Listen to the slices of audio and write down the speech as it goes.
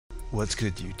What's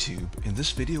good, YouTube? In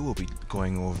this video we'll be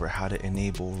going over how to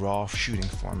enable RAW shooting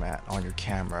format on your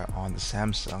camera on the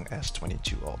Samsung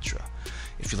S22 Ultra.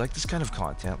 If you like this kind of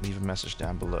content, leave a message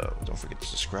down below. Don't forget to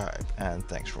subscribe, and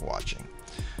thanks for watching.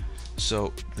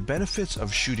 So, the benefits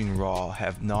of shooting RAW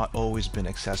have not always been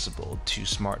accessible to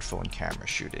smartphone camera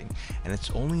shooting, and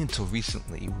it's only until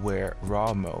recently where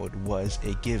RAW mode was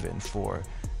a given for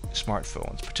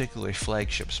smartphones, particularly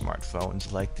flagship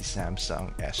smartphones like the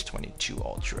Samsung S22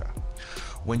 Ultra.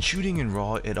 When shooting in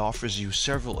RAW, it offers you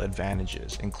several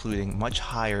advantages, including much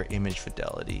higher image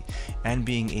fidelity and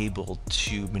being able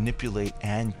to manipulate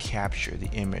and capture the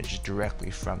image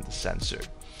directly from the sensor.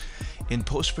 In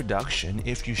post-production,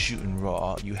 if you shoot in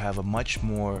RAW, you have a much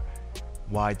more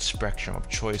wide spectrum of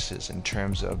choices in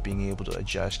terms of being able to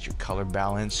adjust your color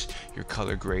balance, your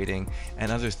color grading,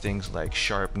 and other things like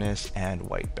sharpness and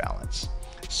white balance.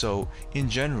 So in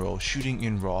general, shooting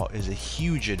in RAW is a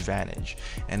huge advantage,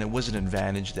 and it was an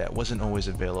advantage that wasn't always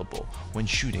available when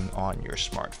shooting on your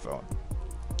smartphone.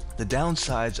 The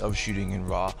downsides of shooting in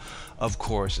RAW, of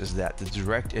course, is that the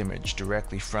direct image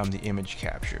directly from the image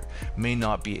capture may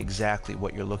not be exactly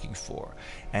what you're looking for,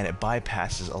 and it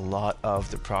bypasses a lot of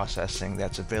the processing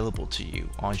that's available to you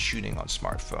on shooting on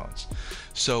smartphones.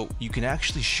 So you can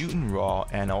actually shoot in RAW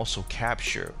and also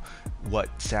capture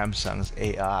what Samsung's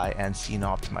AI and scene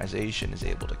optimization is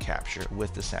able to capture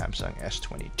with the Samsung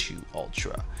S22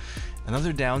 Ultra.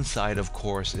 Another downside, of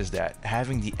course, is that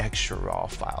having the extra RAW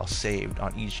file saved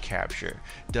on each capture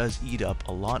does eat up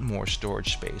a lot more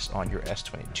storage space on your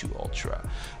S22 Ultra.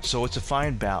 So it's a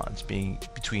fine balance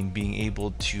between being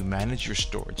able to manage your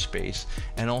storage space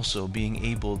and also being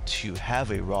able to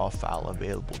have a RAW file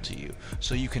available to you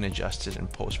so you can adjust it in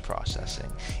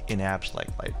post-processing in apps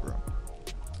like Lightroom.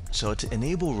 So to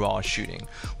enable RAW shooting,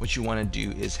 what you want to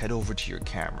do is head over to your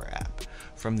camera app.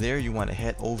 From there, you want to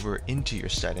head over into your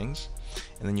settings,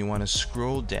 and then you want to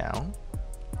scroll down.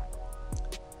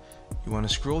 You want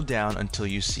to scroll down until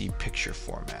you see picture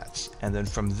formats, and then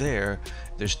from there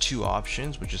there's two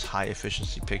options, which is high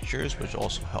efficiency pictures, which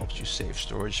also helps you save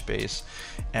storage space,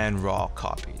 and raw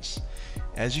copies.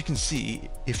 As you can see,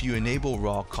 if you enable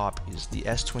raw copies, the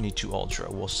S22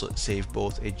 Ultra will save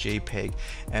both a JPEG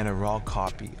and a raw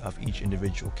copy of each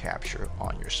individual capture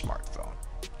on your smartphone.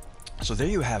 So there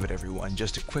you have it, everyone,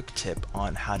 just a quick tip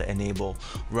on how to enable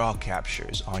RAW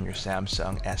captures on your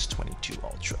Samsung S22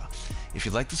 Ultra. If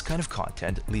you like this kind of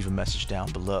content, leave a message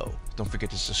down below. Don't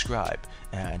forget to subscribe,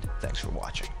 and thanks for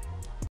watching.